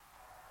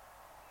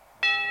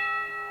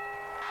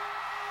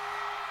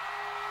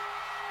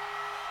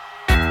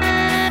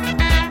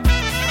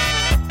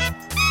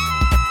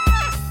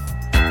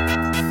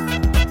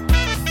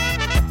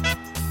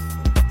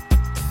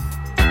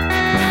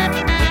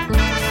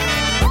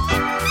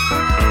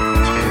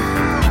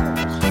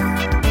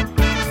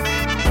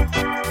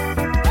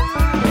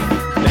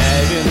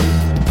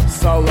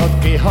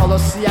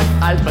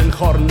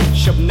Альпенхорн,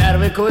 щоб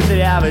нерви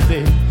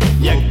кудрявити,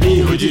 як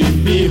бігуді,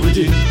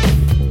 бігуді.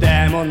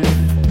 Демон,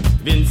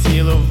 він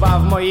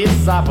цілував мої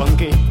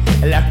запонки,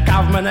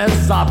 лякав мене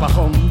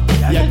запахом,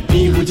 як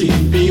бігуді,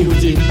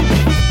 бігуді.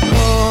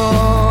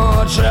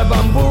 Отже,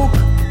 бамбук,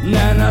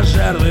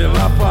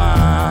 ненажерлива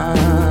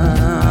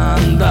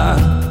панда.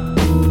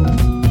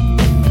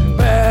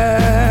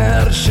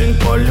 Першин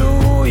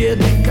полює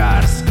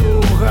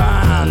дикарську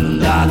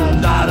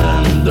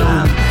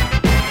ганда-да-да-да.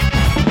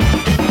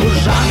 У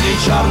жанрі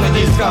чорне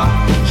диско,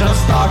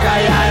 жорстока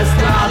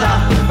естрада,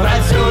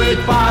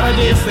 працюють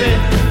пародісти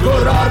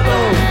курорту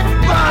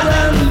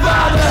Баден,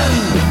 Баден.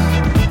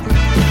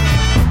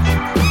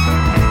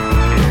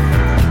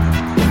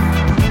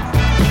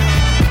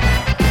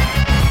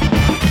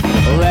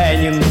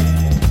 Ленін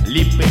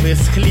ліпив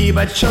із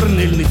хліба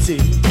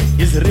чорнильниці,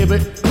 із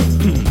риби,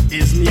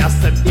 із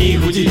м'яса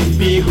бігуді,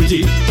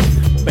 бігуді.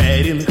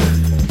 Берінг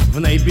в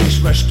найбільш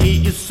важкі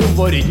і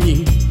суворі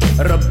дні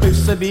робив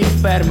собі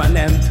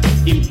перманент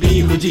і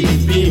бігуді,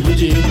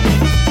 бігуді.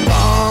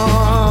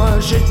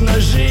 Пожить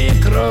ножі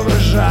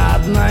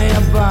кровожадная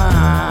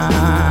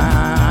банда.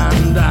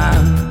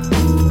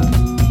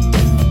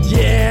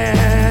 Є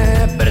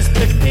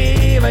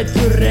перспектива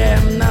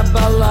тюремна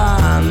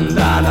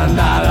баланда,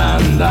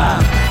 да-да-да-да.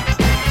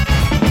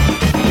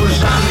 У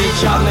жанрі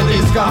чорне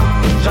диско,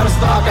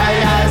 жорстока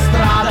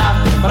естрада,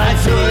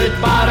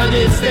 працюють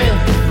пародісти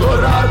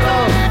курорту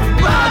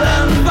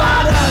Баден,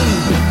 Баден.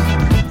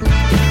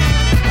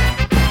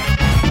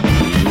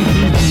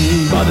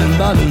 Baden,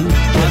 Baden,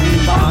 Baden,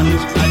 Baden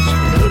ist gleich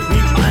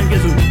irgendwie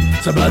eingesucht.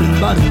 Zur Baden,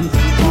 Baden,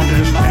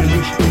 Baden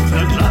ständig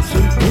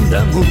verglassen in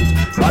der Mund.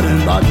 Baden,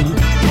 Baden,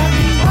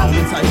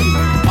 Frauenzeichen,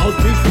 aus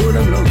wie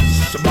Fuhren los.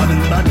 Baden,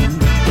 Baden,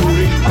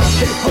 durch auf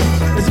den Kopf,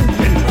 es sind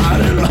in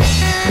Baden los.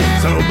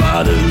 So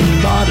Baden,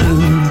 Baden,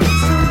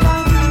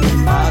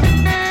 Baden,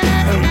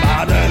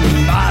 Baden,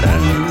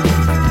 Baden.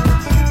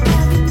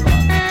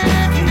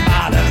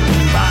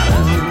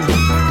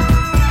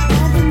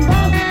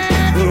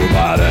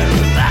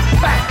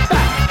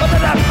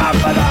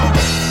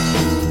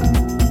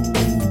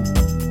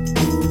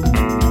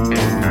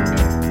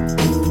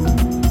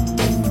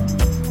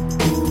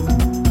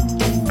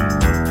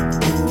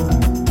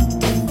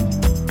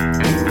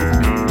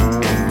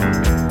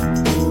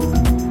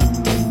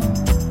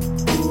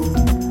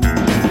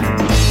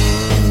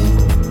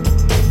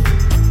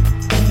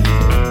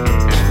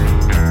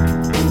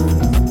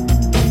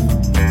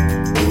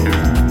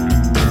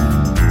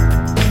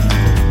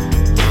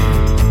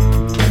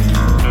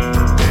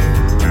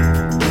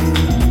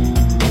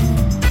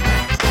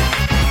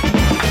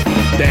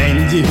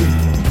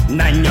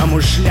 На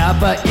ньому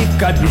шляпа і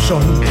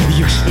капюшон,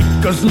 їх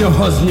швидко з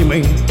нього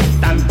зніми.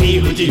 Там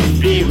бігуді,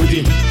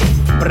 бігуді,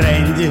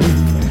 бренді,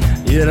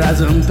 і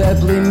разом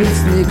теплий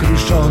міцний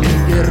кришон,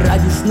 і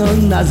радісно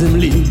на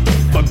землі,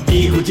 по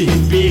бігуді,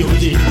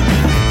 бігуді.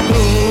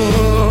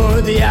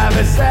 Тут я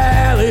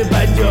веселий,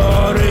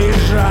 бадьорий,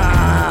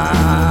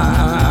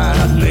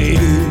 жадний.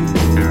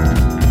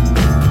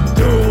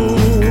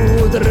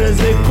 Тут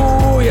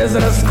ризикує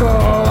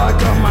зразкова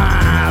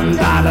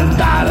команда,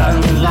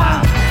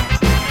 да-да-да-да.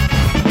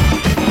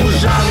 У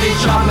жанрі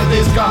чорне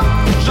диско,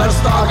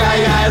 жорстока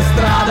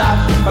естрада,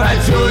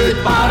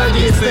 працюють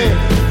пародісти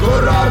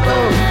курорту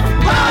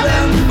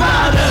Баден,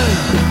 Баден.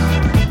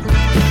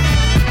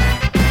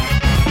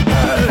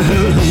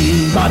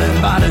 Baden,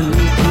 Baden,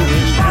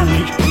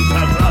 ständig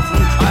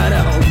unterbrochen, keine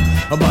Haut.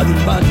 Baden,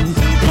 Baden,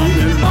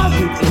 Baden,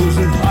 Baden,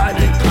 großen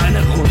Freide,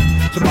 keine Grund.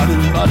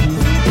 Baden, Baden,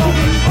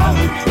 Baden,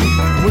 Baden,